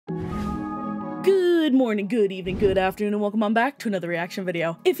Good morning, good evening, good afternoon, and welcome on back to another reaction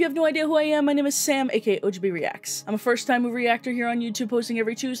video. If you have no idea who I am, my name is Sam, aka OGBReacts. I'm a first-time movie reactor here on YouTube, posting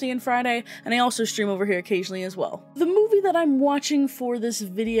every Tuesday and Friday, and I also stream over here occasionally as well. The movie that I'm watching for this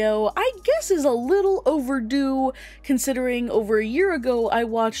video, I guess is a little overdue, considering over a year ago I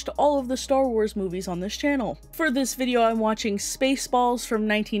watched all of the Star Wars movies on this channel. For this video, I'm watching Spaceballs from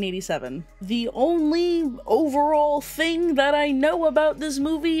 1987. The only overall thing that I know about this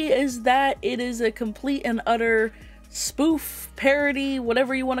movie is that it is a complete and utter spoof, parody,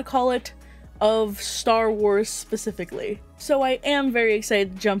 whatever you want to call it, of Star Wars specifically. So I am very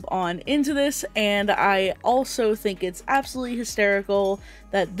excited to jump on into this, and I also think it's absolutely hysterical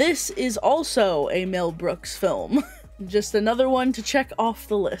that this is also a Mel Brooks film. Just another one to check off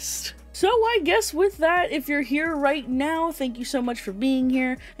the list. So I guess with that, if you're here right now, thank you so much for being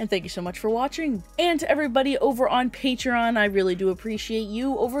here, and thank you so much for watching. And to everybody over on Patreon, I really do appreciate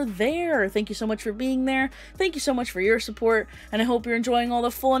you over there. Thank you so much for being there. Thank you so much for your support, and I hope you're enjoying all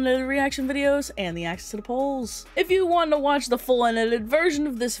the full unedited reaction videos and the access to the polls. If you want to watch the full unedited version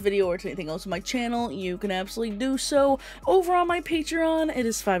of this video or to anything else on my channel, you can absolutely do so over on my Patreon. It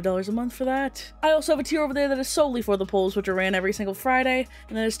is $5 a month for that. I also have a tier over there that is solely for the polls, which are ran every single Friday,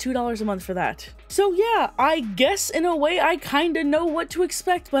 and that is $2 a month for that. So yeah, I guess in a way I kinda know what to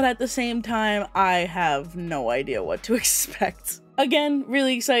expect, but at the same time I have no idea what to expect. Again,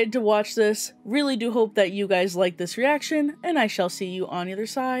 really excited to watch this. Really do hope that you guys like this reaction, and I shall see you on the other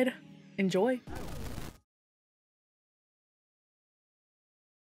side. Enjoy.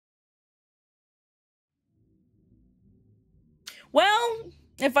 Well,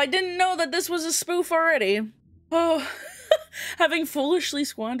 if I didn't know that this was a spoof already. Oh. Having foolishly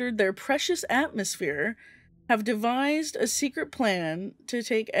squandered their precious atmosphere, have devised a secret plan to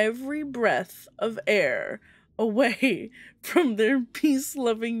take every breath of air away from their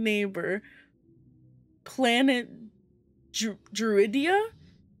peace-loving neighbor, planet Druidia?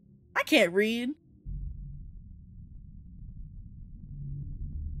 I can't read.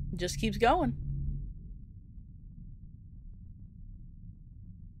 Just keeps going.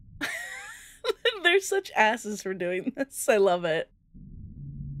 They're such asses for doing this. I love it.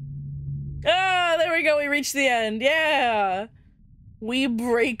 Ah, there we go. We reached the end. Yeah. We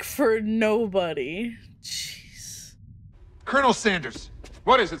break for nobody. Jeez. Colonel Sanders.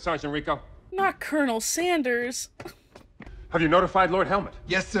 What is it, Sergeant Rico? Not Colonel Sanders. Have you notified Lord Helmet?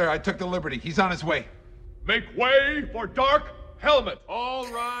 Yes, sir. I took the liberty. He's on his way. Make way for Dark Helmet. All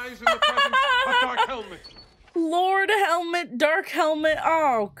rise in the presence of Dark Helmet. Lord Helmet, Dark Helmet.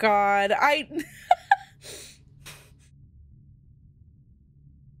 Oh, God.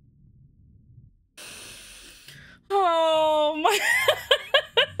 Oh my.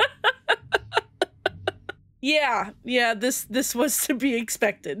 Yeah, this was to be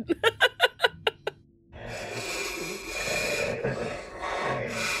expected.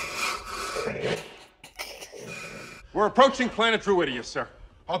 We're approaching planet Druidia, sir.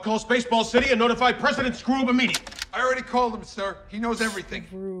 I'll call Spaceball City and notify President Scroob immediately. I already called him, sir. He knows everything.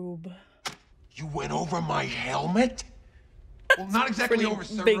 Rube. You went over my helmet? Well, not exactly Pretty over,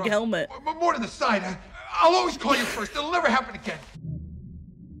 sir. big helmet. More to the side. I'll always call you first. It'll never happen again.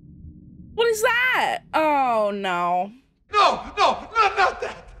 What is that? Oh, no. No, not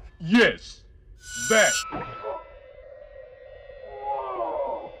that. Yes, that.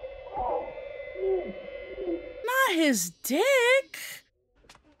 Not his dick.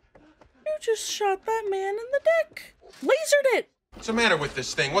 You just shot that man in the dick. Lasered it. What's the matter with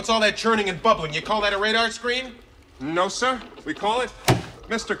this thing? What's all that churning and bubbling? You call that a radar screen? No, sir. We call it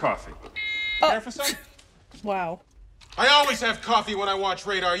Mr. Coffee. Care for some? Wow. I always have coffee when I watch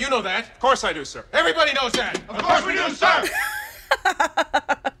radar. You know that. Of course I do, sir. Everybody knows that. Of course we do, sir.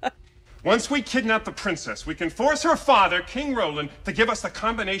 Once we kidnap the princess, we can force her father, King Roland, to give us the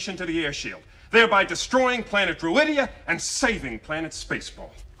combination to the air shield, thereby destroying planet Druidia and saving planet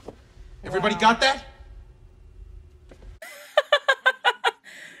Spaceball. Everybody got that?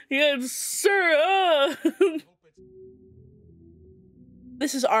 Yes, sir.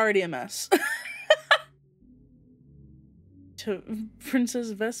 This is already a mess. To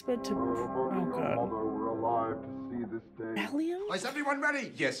Princess Vespa to... Oh, God. Allium? Is everyone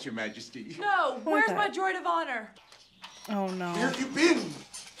ready? Yes, Your Majesty. No, where's my droid of honor? Oh, no. Where have you been?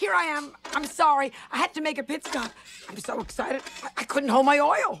 Here I am. I'm sorry. I had to make a pit stop. I'm so excited. I couldn't hold my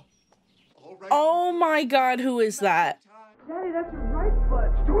oil. All right. Oh, my God. Who is that? Daddy, that's your right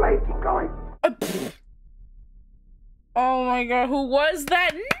foot. Too late. Keep going. Oh, my God. Who was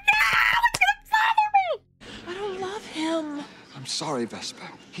that? No! It's gonna bother me! I don't love him. I'm sorry, Vespa.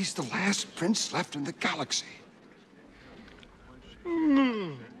 He's the last prince left in the galaxy.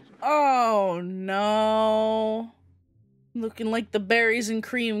 Oh, no. Looking like the berries and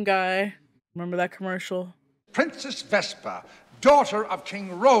cream guy. Remember that commercial? Princess Vespa, daughter of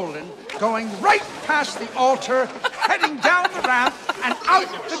King Roland, going right past the altar, heading down the ramp and out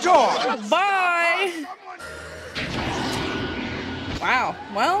the door. Bye! Wow,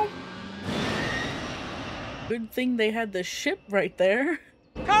 well... Good thing they had the ship right there.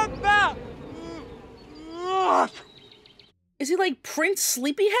 Come back! Is he like Prince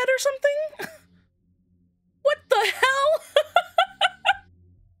Sleepyhead or something? What the hell?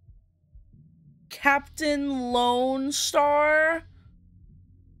 Captain Lone Star?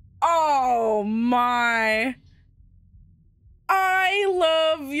 Oh my. I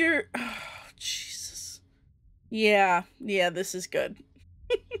love your... Oh, Jesus. Yeah, this is good.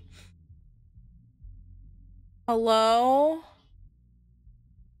 Hello?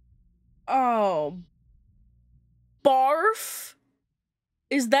 Oh. Barf?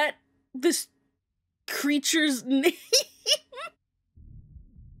 Is that this creature's name?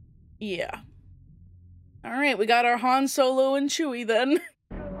 Yeah. Alright, we got our Han Solo and Chewie then.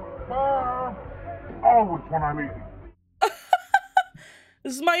 Always when I'm eating.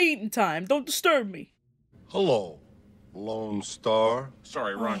 This is my eating time. Don't disturb me. Hello, Lone Star.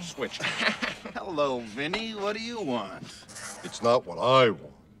 Sorry, wrong switch. Hello, Vinny. What do you want? It's not what I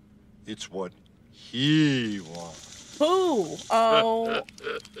want. It's what he wants. Who? Oh.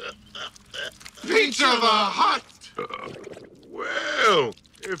 Pizza the Hut! Well,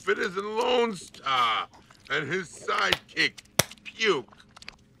 if it isn't Lone Star and his sidekick, Puke.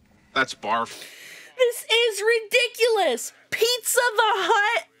 That's barf. This is ridiculous. Pizza the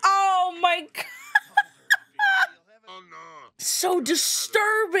Hut. Oh my god. Oh, no. So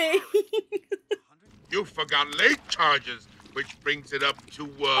disturbing. You forgot late charges, which brings it up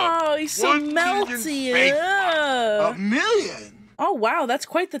to, Oh, he's so 1 million melty. space Ugh. $1 million? Oh wow, that's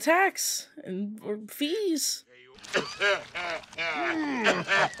quite the tax and or fees.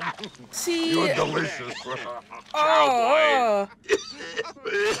 See, You're delicious. oh,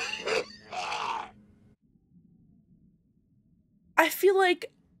 I feel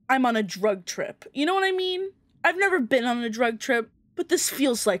like I'm on a drug trip. You know what I mean? I've never been on a drug trip, but this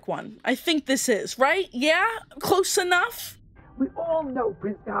feels like one. I think this is, right? Yeah? Close enough? We all know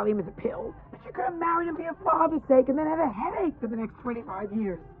Prince Dalium is a pill, but you could have married him for your father's sake and then had a headache for the next 25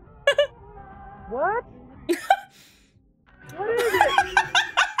 years. What? What is it?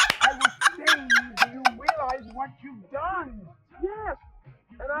 I was saying, do you realize what you've done? Yes,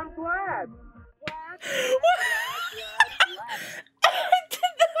 and I'm glad. I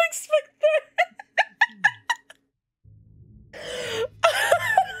did not expect that.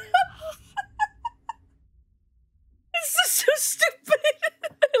 This is so stupid.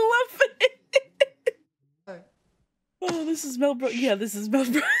 I love it. Oh, this is Mel Bro. Yeah, this is Mel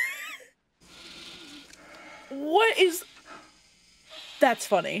Bro. What is... That's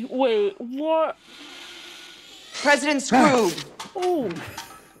funny. Wait, what? President Scrooge, Oh.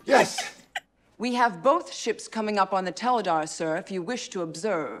 Yes, we have both ships coming up on the Teledar, sir, if you wish to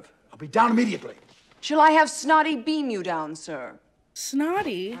observe. I'll be down immediately. Shall I have Snotty beam you down, sir?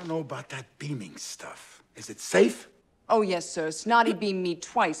 Snotty? I don't know about that beaming stuff. Is it safe? Oh, yes, sir. Snotty beamed me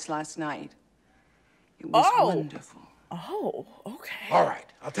twice last night. It was wonderful. Oh, okay. All right,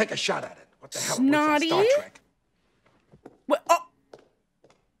 I'll take a shot at it. What the hell? Snotty? Star Trek. What? Oh.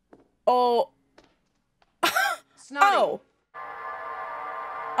 Oh. Snotty. Oh.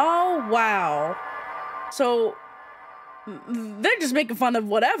 Oh, wow. So, they're just making fun of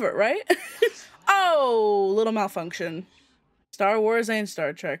whatever, right? Oh, little malfunction. Star Wars and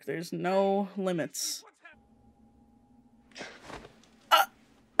Star Trek, there's no limits. Why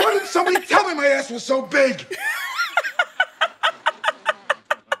didn't somebody tell me my ass was so big?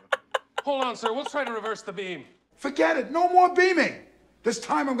 Hold on, sir. We'll try to reverse the beam. Forget it. No more beaming. This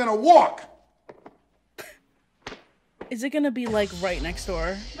time I'm gonna walk. Is it gonna be like right next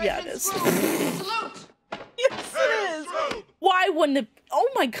door? Yeah, it is. Salute! Yes, it is. Why wouldn't it? Oh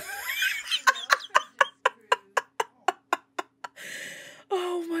my god.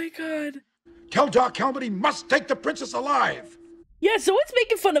 Oh my god. Tell Doc Helmet he must take the princess alive. Yeah, so it's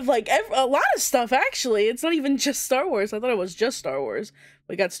making fun of like a lot of stuff actually. It's not even just Star Wars. I thought it was just Star Wars.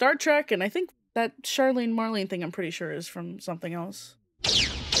 We got Star Trek, and I think that Charlene Marlene thing I'm pretty sure is from something else.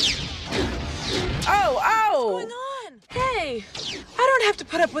 Oh, oh! What's going on? Hey, I don't have to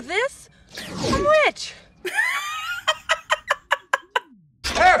put up with this. I'm rich.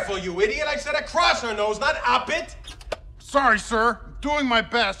 Careful, you idiot. I said across her nose, not up it. Sorry, sir. I'm doing my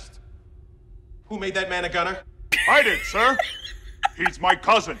best. Who made that man a gunner? I did, sir. He's my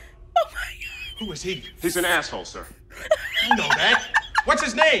cousin. Oh my god. Who is he? He's an asshole, sir. You know that. What's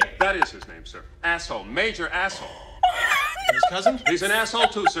his name? That is his name, sir. Asshole. Major asshole. His cousin? He's an asshole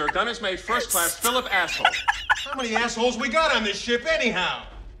too, sir. Gunner's mate, first class, Philip asshole. How many assholes we got on this ship anyhow?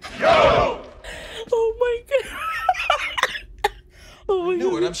 Yo! Oh my god. Oh my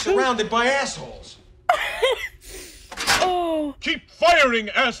Knew god. it. I'm surrounded by assholes. Oh. Keep firing,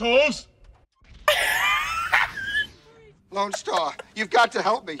 assholes! Lone Star, you've got to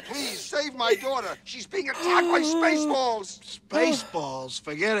help me. Please, save my daughter. She's being attacked by Spaceballs. Spaceballs?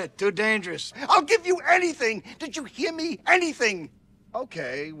 Forget it. Too dangerous. I'll give you anything. Did you hear me? Anything.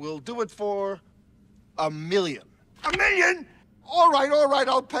 Okay, we'll do it for $1 million. $1 million? All right,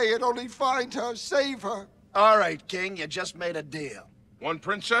 I'll pay it. Only find her, save her. All right, King, you just made a deal. One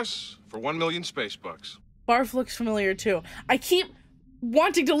princess for 1 million space bucks. Barf looks familiar too. I keep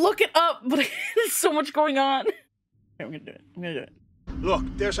wanting to look it up, but there's so much going on. Okay, I'm gonna do it. Look,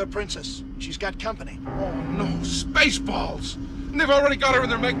 there's our princess. She's got company. Oh no, Spaceballs! And they've already got her in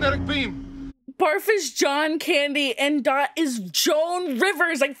their magnetic beam. Barf is John Candy and Dot is Joan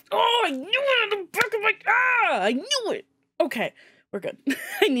Rivers. I knew it in the back of my I knew it. Okay, we're good.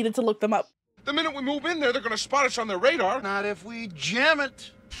 I needed to look them up. The minute we move in there, they're gonna spot us on their radar. Not if we jam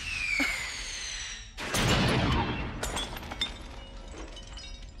it.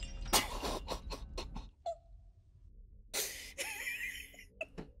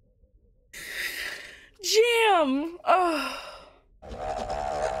 Jam! Oh.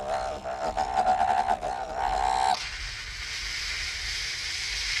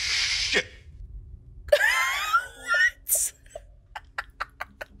 Shit. What?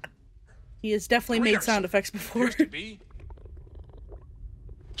 He has definitely made sound effects before. Appears to be.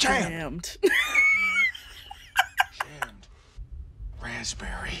 Jammed. Jammed.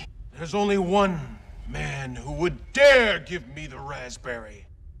 Raspberry. There's only one man who would dare give me the raspberry.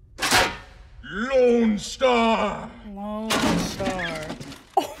 Lone Star. Lone Star.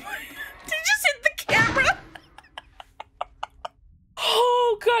 Oh my! Did you just hit the camera?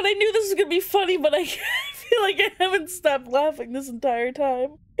 Oh god! I knew this was gonna be funny, but I feel like I haven't stopped laughing this entire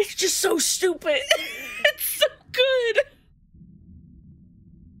time. It's just so stupid. It's so good.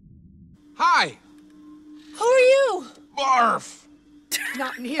 Hi. Who are you? Barf.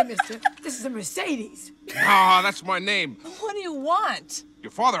 Not in here, mister. This is a Mercedes. Ah, that's my name. What do you want?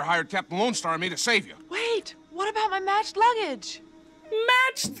 Your father hired Captain Lone Star and me to save you. Wait, what about my matched luggage?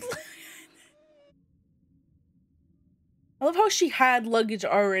 Matched. I love how she had luggage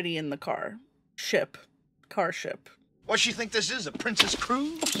already in the car. Car ship. What she think this is, a princess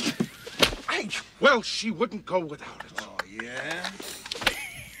cruise? Well, she wouldn't go without it. Oh, yeah?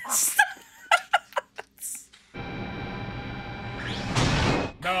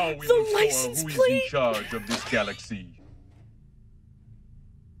 Now we The will show license who is plate. in charge of this galaxy.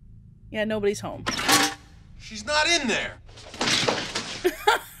 Yeah, nobody's home. She's not in there. Wait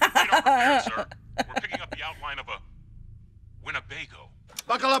over there, sir. We're picking up the outline of a Winnebago.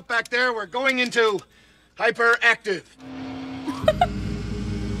 Buckle up back there. We're going into hyperactive.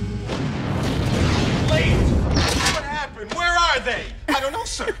 Late. What happened? Where are they? I don't know,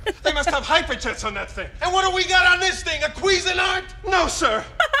 sir. They must have hyperjets on that thing. And what do we got on this thing? A Cuisinart? No, sir.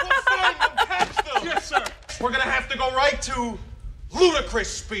 We'll find them, catch them. Yes, sir. We're gonna have to go right to ludicrous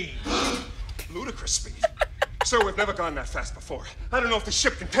speed. Ludicrous speed. Sir, we've never gone that fast before. I don't know if the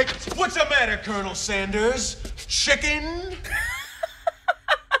ship can take it. What's the matter, Colonel Sanders? Chicken?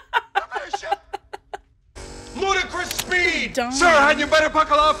 Ludicrous speed! Sir, hadn't you better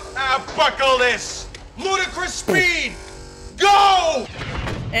buckle up? Buckle this! Ludicrous speed! Go!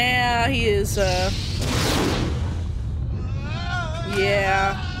 Yeah, he is, yeah.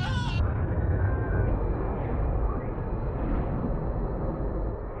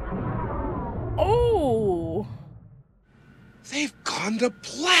 Oh! They've gone to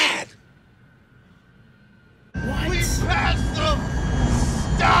Plaid. What? We passed them!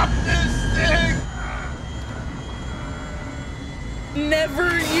 Stop this thing!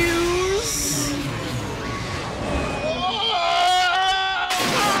 Never use.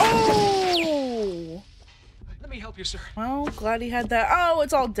 Oh! Let me help you, sir. Well, glad he had that. Oh,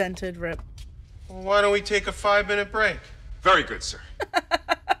 it's all dented, rip. Well, why don't we take a 5-minute break? Very good, sir.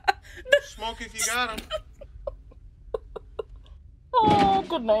 Smoke if you got them. Oh,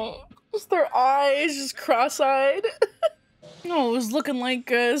 good night. Just their eyes, just cross-eyed. Oh, it was looking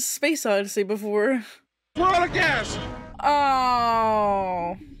like Space Odyssey before. We're out of gas.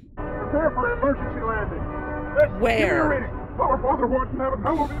 Oh. Prepare for emergency landing. Where? Our father wants to have a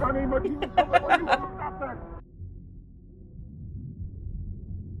melody by name of Jesus. Stop that.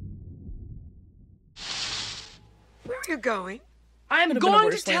 Where are you going? I'm Could've been a going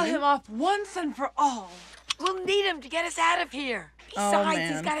to worse tell landing. him off once and for all. We'll need him to get us out of here. Oh, Besides,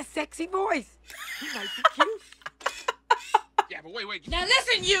 man. he's got a sexy voice. He might be cute. but wait. Now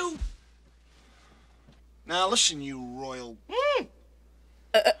listen, you! Now listen, you royal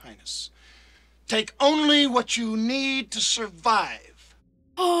highness. Take only what you need to survive.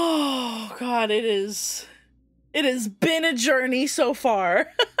 Oh, God, it has been a journey so far.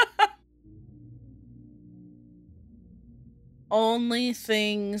 Only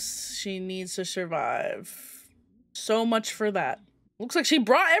things she needs to survive. So much for that. Looks like she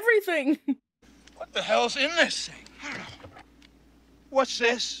brought everything. What the hell's in this thing? I don't know. What's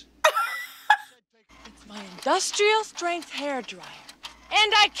this? It's my industrial strength hairdryer.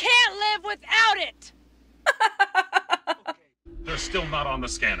 And I can't live without it! They're still not on the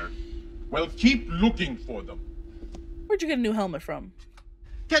scanner. Well, keep looking for them. Where'd you get a new helmet from?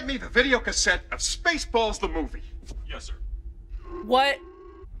 Get me the video cassette of Spaceballs the movie. Yes, sir. What?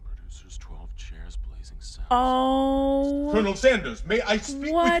 Producers, 12 chairs, blazing sound. Oh. Colonel Sanders, may I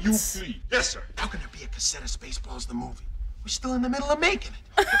speak with you, please? Yes, sir. How can there be a cassette of Spaceballs the movie? We're still in the middle of making it.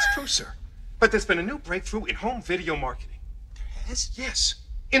 That's true, sir. But there's been a new breakthrough in home video marketing. There has? Yes.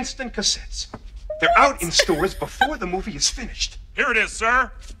 Instant cassettes. They're out in stores before the movie is finished. Here it is,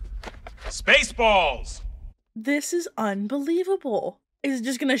 sir. Spaceballs. This is unbelievable. Is it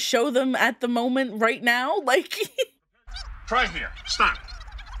just gonna show them at the moment right now? Like... Try here. Stop.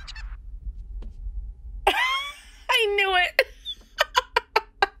 I knew it.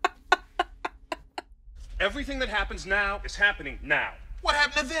 Everything that happens now is happening now. What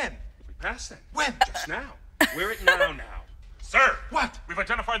happened to then? We passed that. When? Just now. We're at now. Sir. What? We've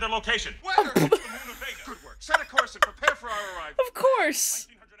identified their location. Where? It's the moon of Vega. Good work. Set a course and prepare for our arrival. Of course.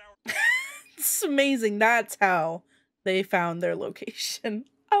 It's amazing. That's how they found their location.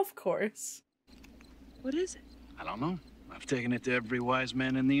 Of course. What is it? I don't know. I've taken it to every wise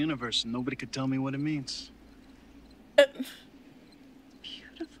man in the universe, and nobody could tell me what it means.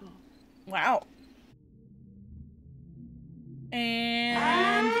 Beautiful. Wow.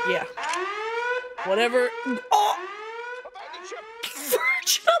 And yeah. Whatever. Oh!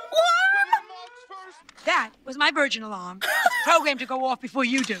 Virgin alarm! That was my virgin alarm. It's programmed to go off before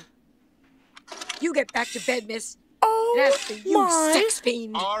you do. You get back to bed, miss. Oh, and as for you, sex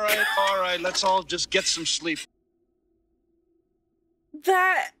fiend. All right. Let's all just get some sleep.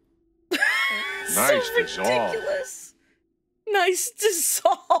 That Nice so dissolve. ridiculous. Nice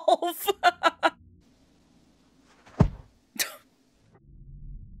dissolve.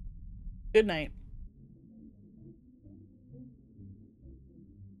 Good night.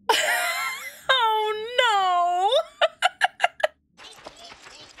 Oh no.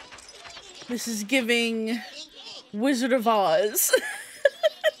 This is giving Wizard of Oz.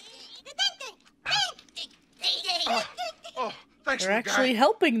 Thanks, They're actually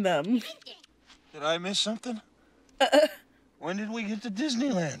helping them. Did I miss something? When did we get to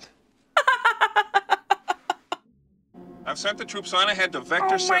Disneyland? I've sent the troops on ahead to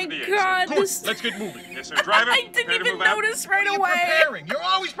Vector 78. Oh my God, Good. this... Let's get moving. Yes, sir. Driver, I didn't even move out. notice right What are you away. preparing? You're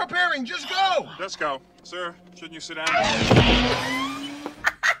always preparing. Just go. Let's go. Sir, shouldn't you sit down?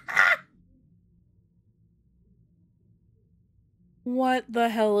 What the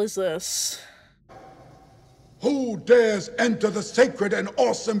hell is this? Who dares enter the sacred and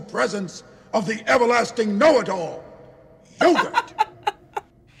awesome presence of the everlasting know-it-all? Yogurt!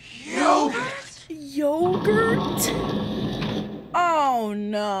 Yogurt? Yogurt? Oh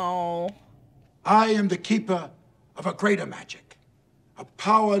no. I am the keeper of a greater magic, a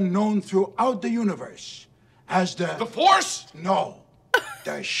power known throughout the universe as the... The Force? No,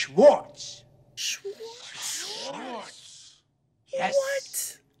 the Schwartz. Schwartz? Yes.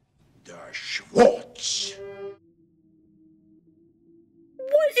 What? The Schwartz.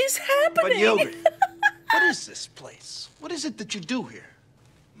 What is happening? But Yogurt, what is this place? What is it that you do here?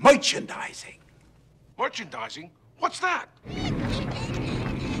 Merchandising. Merchandising? What's that?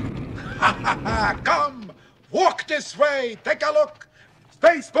 Come, walk this way, take a look.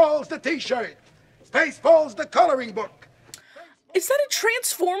 Spaceballs the t-shirt. Spaceballs the coloring book. Is that a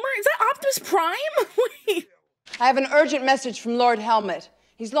Transformer? Is that Optimus Prime? Wait. I have an urgent message from Lord Helmet.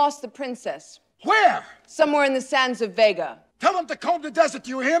 He's lost the princess. Where? Somewhere in the sands of Vega. Tell him to comb the desert,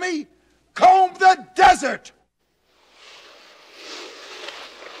 you hear me? Comb the desert!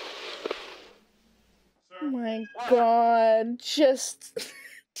 Oh my God, just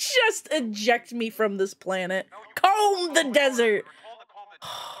eject me from this planet. Comb the desert.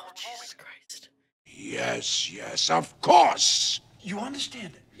 Oh, Jesus Christ. Yes, of course. You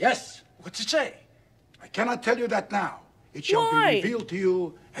understand it? Yes. What's it say? I cannot tell you that now. It shall Why? be revealed to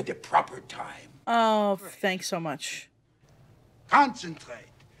you at the proper time. Oh, thanks so much. Concentrate.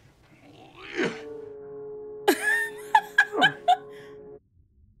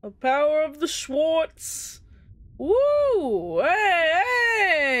 The power of the Schwartz. Woo! Hey,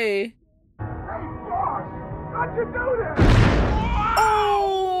 hey! How'd you do that?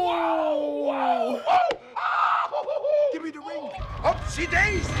 Oh! Give me the ring. Upsy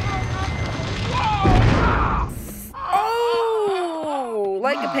daisy. Oh!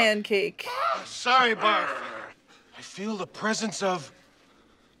 Like a pancake. Sorry, Barf. I feel the presence of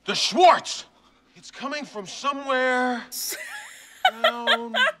the Schwartz. It's coming from somewhere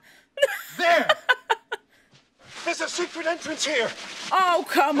down there. There's a secret entrance here. Oh,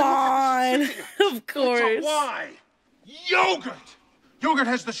 come on. Of course. It's a lie. Yogurt. Yogurt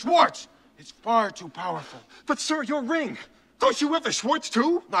has the Schwartz. It's far too powerful. But, sir, your ring. Don't you have the Schwartz,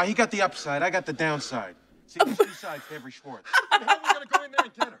 too? No, he got the upside. I got the downside. See, there's two sides to every Schwartz. How are we going to go in there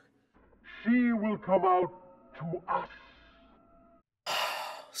and get her? She will come out to us.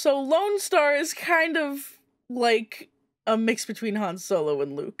 So Lone Star is kind of like a mix between Han Solo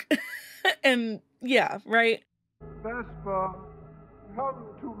and Luke. And yeah, right? Vespa, come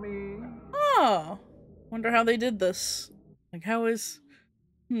to me. Oh, wonder how they did this. Like, how is...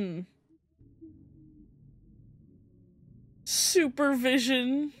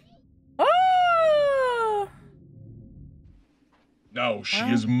 Supervision. Ah! Now she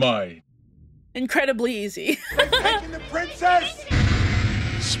is mine. Incredibly easy. Taking the princess.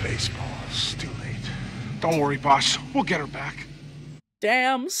 Spaceballs. Too late. Don't worry, boss. We'll get her back.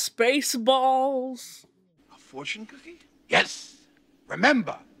 Damn Spaceballs. A fortune cookie? Yes.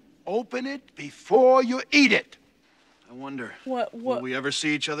 Remember, open it before you eat it. I wonder. What? Will we ever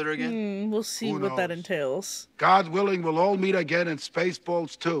see each other again? We'll see what that entails. God willing, we'll all meet again in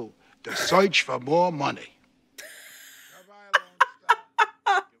Spaceballs 2 to search for more money.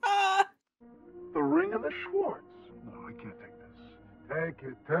 The ring of the Schwartz. No, I can't take this. Take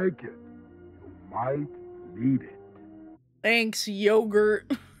it, take it. You might need it. Thanks,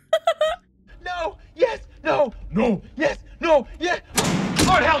 yogurt. No, yes, no, no, yes, no, yes.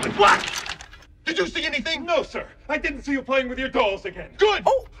 Lord help me, what? Did you see anything? No, sir. I didn't see you playing with your dolls again. Good.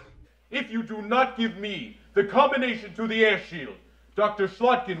 Oh. If you do not give me the combination to the air shield, Dr.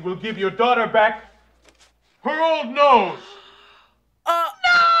 Slotkin will give your daughter back her old nose. No!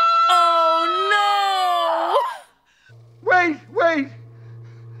 Oh, no! Wait.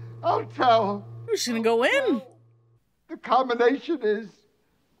 I'll tell. We're just gonna go in. The combination is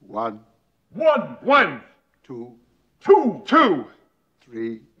 1, 1, 2, 2,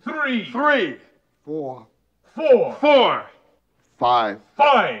 3, 3, 4, 4, 5.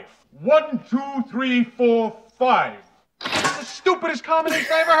 5. 1, 2, 3, 4, 5. That's the stupidest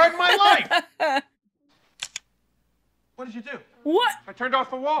combination I ever heard in my life. What did you do? What? I turned off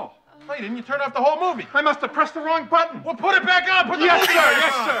the wall. No, you didn't. You turned off the whole movie. I must have pressed the wrong button. Well, put it back on. Put the Yes, movie sir. back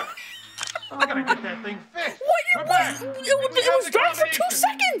Yes, on. sir. I gotta get that thing fixed. What? It was dark for 2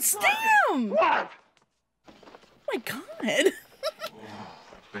 seconds. Damn. What? Oh my God.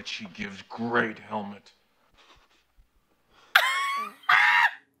 Bet she gives great helmet.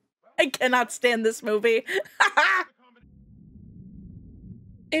 I cannot stand this movie.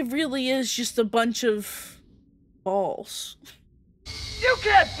 It really is just a bunch of balls. You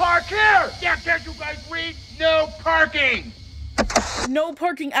can't park here! Yeah, can't you guys read? No parking! No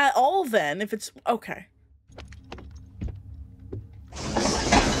parking at all then, if it's... Okay.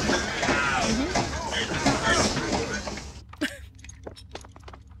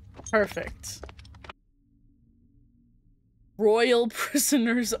 Perfect. Royal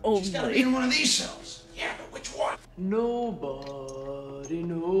prisoners only. In one of these cells. Yeah, but which one? Nobody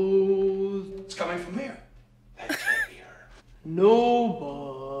knows. It's coming from here. That can't be her.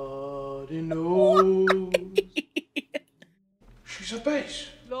 Nobody knows. She's a base.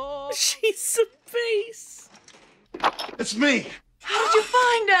 She's a base. It's me. How did you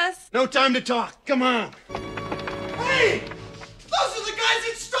find us? No time to talk. Come on. Hey! Those are the guys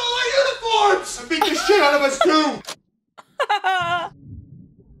that stole our uniforms! I beat the shit out of us too!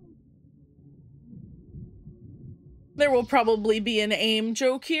 There will probably be an AIM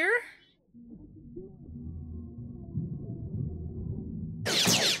joke here.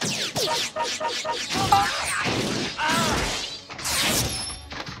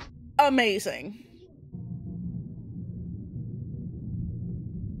 Amazing.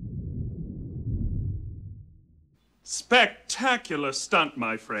 Spectacular stunt,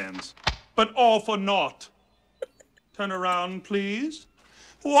 my friends. But all for naught. Turn around, please.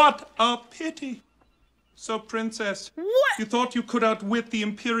 What a pity. So, Princess, what? You thought you could outwit the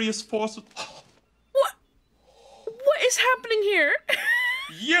imperious forces? What? What is happening here?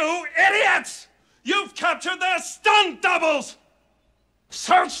 You idiots! You've captured their stunt doubles!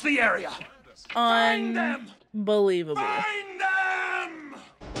 Search the area! Find them! Unbelievable. Find them!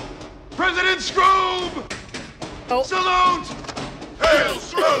 President Scroob! Oh. Salute! Hail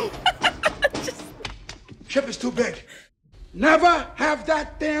through! Ship is too big. Never have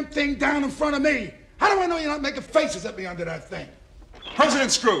that damn thing down in front of me. How do I know you're not making faces at me under that thing?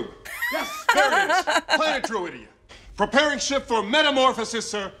 President Scrooge. Yes. There it is. Planet Druidia. Preparing ship for metamorphosis,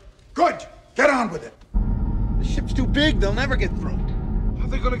 sir. Good. Get on with it. The ship's too big. They'll never get through. How are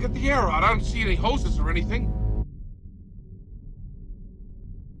they gonna get the air out? I don't see any hoses or anything.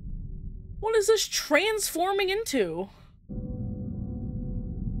 What is this transforming into?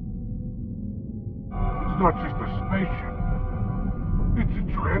 It's not just a spaceship. It's a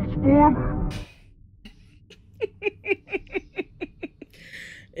transformer.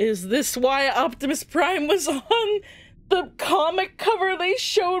 Is this why Optimus Prime was on the comic cover they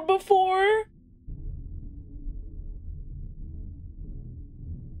showed before?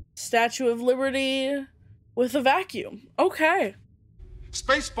 Statue of Liberty with a vacuum. Okay.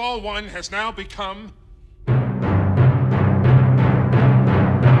 Spaceball 1 has now become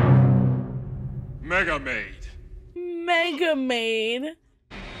Mega Maid. Mega Maid.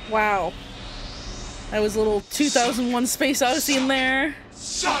 Wow. That was a little 2001 Space Odyssey in there.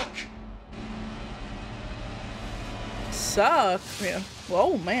 Suck! Suck? Yeah.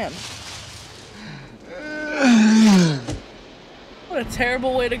 Whoa, man. What a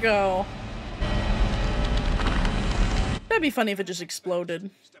terrible way to go. That'd be funny if it just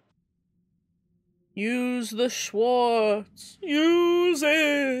exploded. Use the Schwartz. Use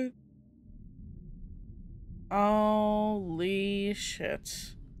it. Holy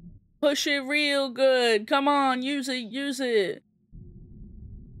shit. Push it real good. Come on, use it, use it.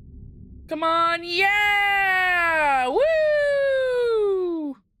 Come on, yeah!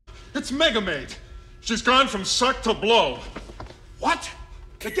 Woo! It's Mega Maid. She's gone from suck to blow. What?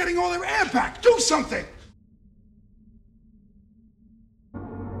 They're getting all their air back. Do something.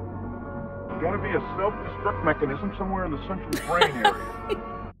 Gotta be a self-destruct mechanism somewhere in the central brain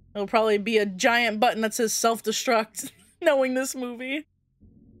area. It'll probably be a giant button that says self-destruct, knowing this movie.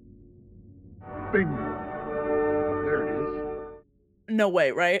 Bingo. There it is. No way,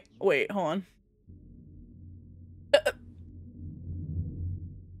 right? Wait, hold on.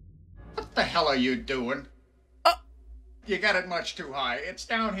 What the hell are you doing? You got it much too high. It's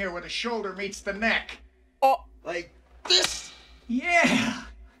down here where the shoulder meets the neck. Oh. Like this? Yeah.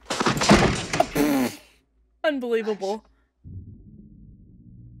 Unbelievable.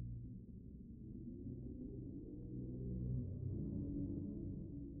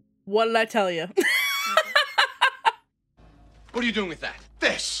 What did I tell you? What are you doing with that?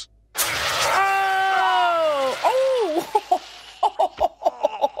 This! Oh!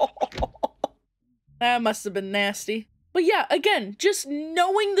 That must have been nasty. But yeah, again, just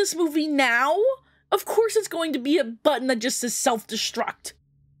knowing this movie now, of course it's going to be a button that just says self-destruct.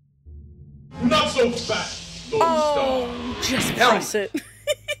 Not so fast, Lone Oh, Star. just press it.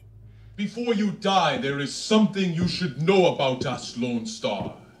 Before you die, there is something you should know about us, Lone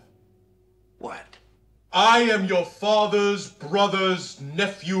Star. What? I am your father's brother's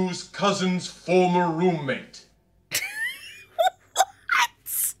nephew's cousin's former roommate.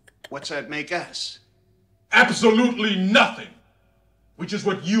 What's that make us? Absolutely nothing, which is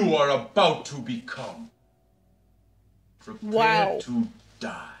what you are about to become. Prepare to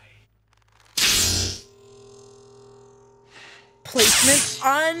die. Placement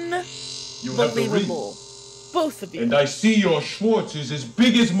You have the ring. unbelievable. Both of you. And I see your Schwartz is as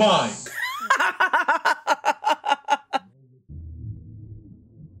big as mine.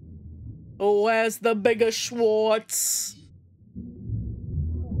 Where's the bigger Schwartz?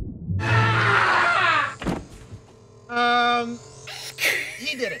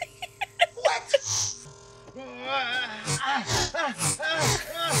 He did it.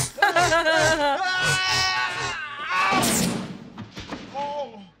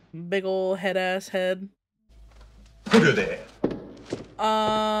 Big ol' head-ass head. Put her there.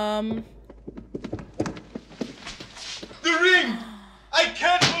 The ring! I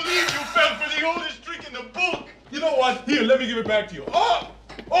can't believe you fell for the oldest trick in the book! You know what? Here, let me give it back to you. Oh!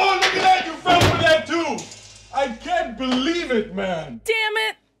 Oh, look at that! You fell for that too! I can't believe it, man! Damn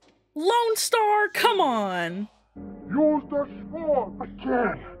it! Lone Star, come on! Use the sword. I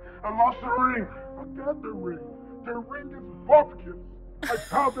can't. I lost the ring. I got the ring. The ring is Bobkin. I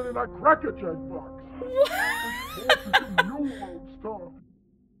found it in a Cracker Jack box. What? New Lone Star.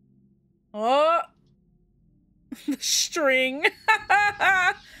 Oh! The string.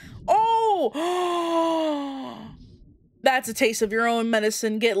 Oh! That's a taste of your own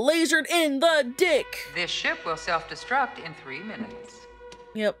medicine. Get lasered in the dick. This ship will self-destruct in 3 minutes.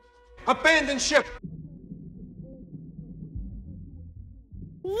 Yep. Abandon ship.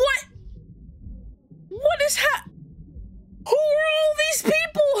 What? What is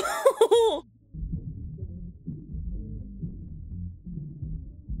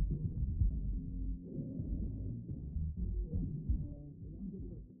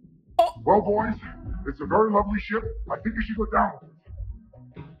Well, boys, it's a very lovely ship. I think you should go down with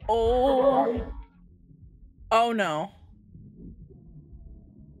it. Oh. Oh no.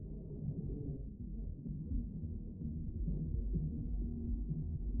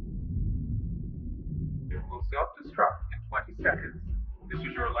 It will self-destruct in 20 seconds. This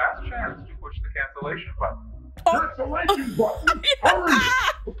is your last chance to push the cancellation button. Cancellation button? Hurry!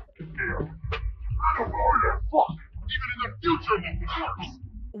 I don't know that fuck. Even in the future, it works.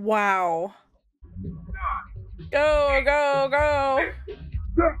 Wow. Go, go, go.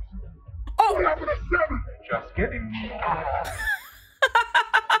 Oh, what happened to 7? Just kidding.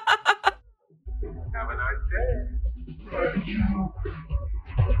 Have a nice day. Thank you.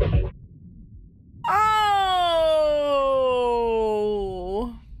 Oh.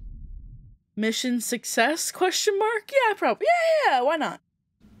 Mission success? Question mark? Yeah, probably. Yeah, why not?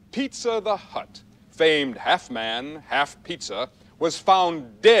 Pizza the Hut, famed half-man, half-pizza, was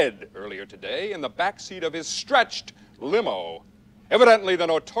found dead earlier today in the backseat of his stretched limo. Evidently, the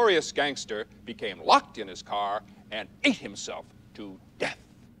notorious gangster became locked in his car and ate himself to death.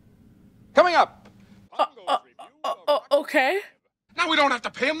 Coming up. Okay. Now we don't have to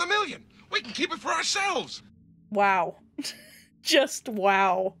pay him the $1 million. We can keep it for ourselves. Wow. Just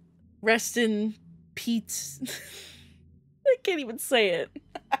wow. Rest in Pete's. I can't even say it.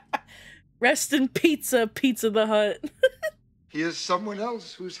 Rest in Pizza the Hut. Here's someone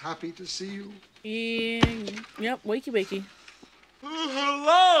else who's happy to see you. Yep, wakey wakey.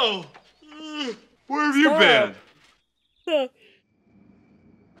 Hello! Where have you been?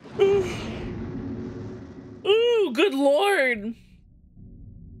 Ooh, good lord. Is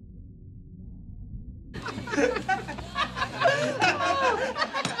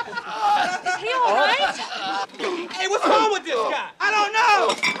he alright? Hey, what's wrong with this guy? I don't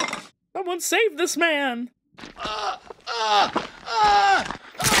know! Someone save this man. Why?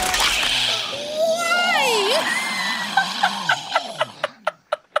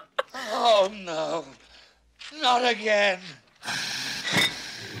 Oh no. Not again.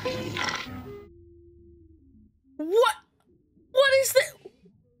 What? What is this?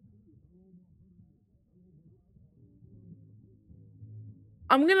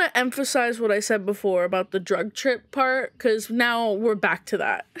 I'm gonna emphasize what I said before about the drug trip part, because now we're back to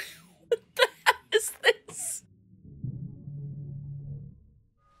that. What the hell is this?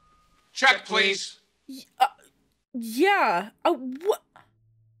 Check, please. Yeah. What?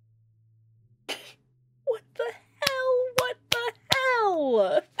 What the hell? What the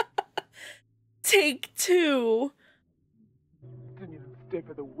hell? Take 2. Didn't even stay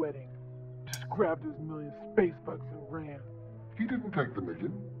for the wedding. Just grabbed his $1 million space bucks and ran. He didn't take the $1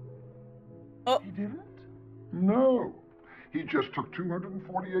 million. Oh. He didn't? No. He just took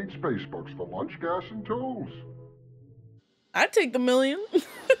 248 space bucks for lunch, gas, and tolls. I'd take the $1 million.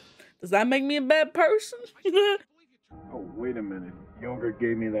 Does that make me a bad person? Oh, wait a minute. Yogurt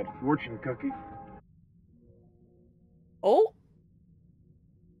gave me that fortune cookie. Oh.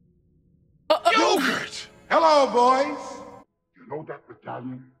 Yogurt! Hello, boys. You know that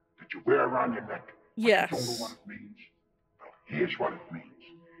medallion that you wear around your neck? Yes. You don't know what it means? Well, here's what it means.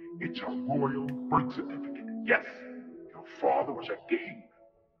 It's a royal birth certificate. Yes, your father was a king.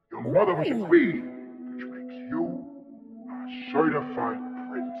 Your mother was a queen, which makes you a certified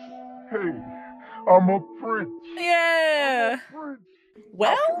prince. Hey, I'm a prince. Yeah.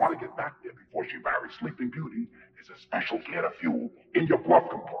 Well, if you want to get back there before she marries Sleeping Beauty, there's a special can of fuel in your glove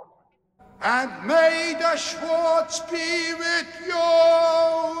compartment. And may the Schwartz be with you.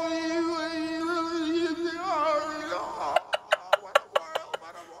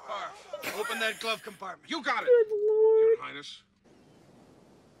 Open that glove compartment. You got it. Good lord. Your Highness.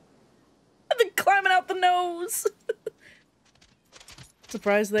 They're climbing out the nose.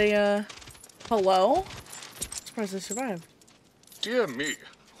 Surprised they, hello? Surprised they survived. Dear me,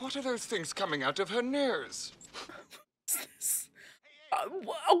 what are those things coming out of her nares?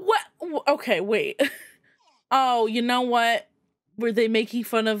 What? Okay, wait. Oh, you know what? Were they making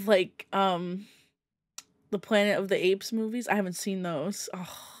fun of, like, the Planet of the Apes movies? I haven't seen those.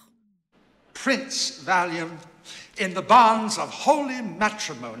 Oh. Prince Valium, in the bonds of holy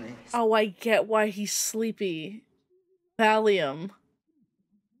matrimony. Oh, I get why he's sleepy. Valium.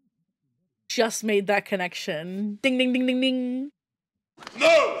 Just made that connection. Ding, ding, ding, ding, ding.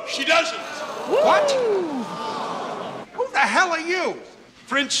 No, she doesn't. What? Who the hell are you?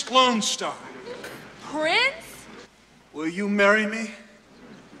 Prince Lone Star. Prince? Will you marry me?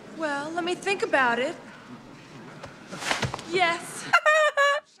 Well, let me think about it. Yes.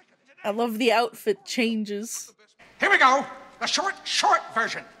 I love the outfit changes. Here we go. The short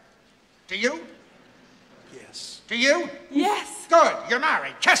version. Do you? Yes. Do you? Yes. Good. You're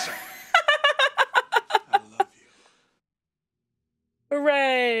married. Kiss her.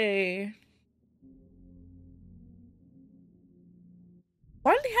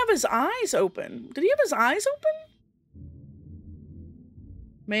 his eyes open. Did he have his eyes open?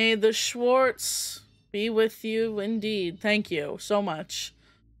 May the Schwartz be with you indeed. Thank you so much.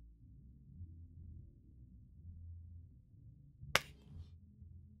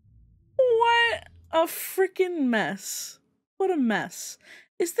 What a freaking mess. What a mess.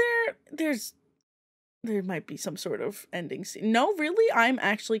 Is there might be some sort of ending scene. No, really? I'm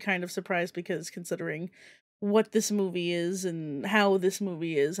actually kind of surprised because considering what this movie is and how this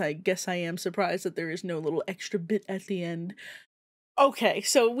movie is, I guess I am surprised that there is no little extra bit at the end. Okay,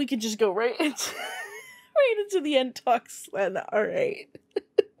 so we could just go right into, right into the end talks then. Alright.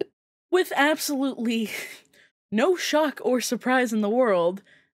 With absolutely no shock or surprise in the world,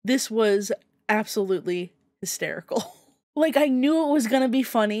 this was absolutely hysterical. Like, I knew it was gonna be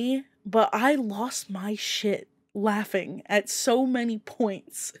funny, but I lost my shit laughing at so many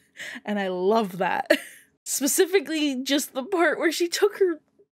points, and I love that. Specifically, just the part where she took her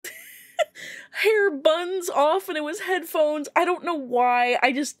hair buns off and it was headphones. I don't know why.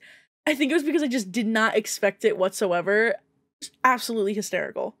 I think it was because I just did not expect it whatsoever. Absolutely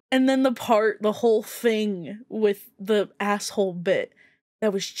hysterical. And then the whole thing with the asshole bit,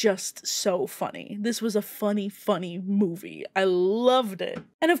 that was just so funny. This was a funny, funny movie. I loved it.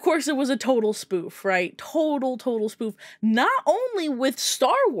 And of course it was a total spoof, right? Total spoof. Not only with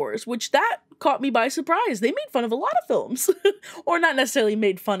Star Wars, which that caught me by surprise. They made fun of a lot of films. Or not necessarily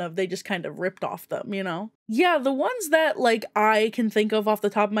made fun of, they just kind of ripped off them, you know? Yeah, the ones that, like, I can think of off the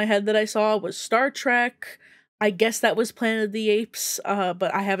top of my head that I saw was Star Trek. I guess that was Planet of the Apes,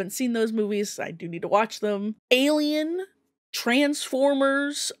 but I haven't seen those movies. I do need to watch them. Alien,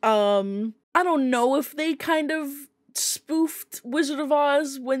 Transformers, I don't know if they kind of spoofed Wizard of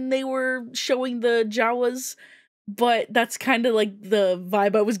Oz when they were showing the Jawas, but that's kind of like the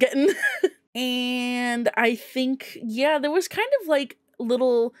vibe I was getting. And I think, yeah, there was kind of like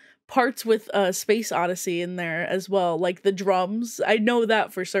little parts with Space Odyssey in there as well, like the drums. I know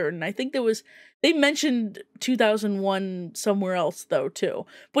that for certain. I think they mentioned 2001 somewhere else though too.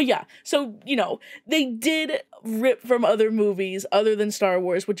 But yeah, so, you know, they did rip from other movies other than Star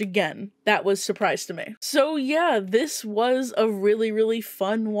Wars, which again, that was a surprise to me. So yeah, this was a really, really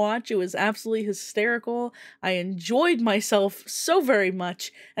fun watch. It was absolutely hysterical. I enjoyed myself so very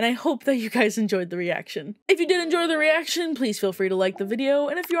much, and I hope that you guys enjoyed the reaction. If you did enjoy the reaction, please feel free to like the video,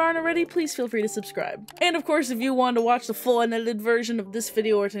 and if you aren't already, please feel free to subscribe. And of course, if you want to watch the full unedited version of this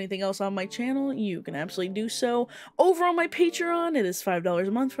video or anything else on my channel, you can absolutely do so over on my Patreon. It is $5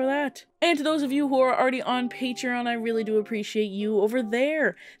 a month for that. And to those of you who are already on Patreon, I really do appreciate you over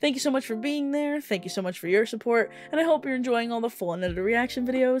there. Thank you so much for being there. Thank you so much for your support, and I hope you're enjoying all the full unedited reaction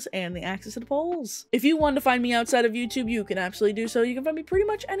videos and the access to the polls. If you want to find me outside of YouTube, you can absolutely do so. You can find me pretty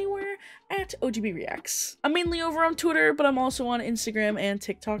much anywhere at OGBReacts. I'm mainly over on Twitter, but I'm also on Instagram and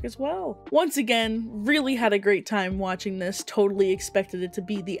TikTok as well. Once again, really had a great time watching this. Totally expected it to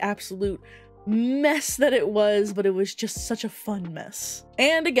be the absolute mess that it was, but it was just such a fun mess.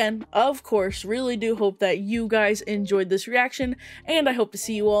 And again, of course, really do hope that you guys enjoyed this reaction, and I hope to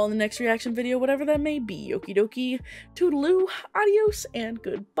see you all in the next reaction video, whatever that may be. Okie dokie, toodaloo, adios, and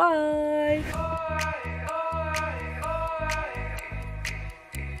goodbye. Oh,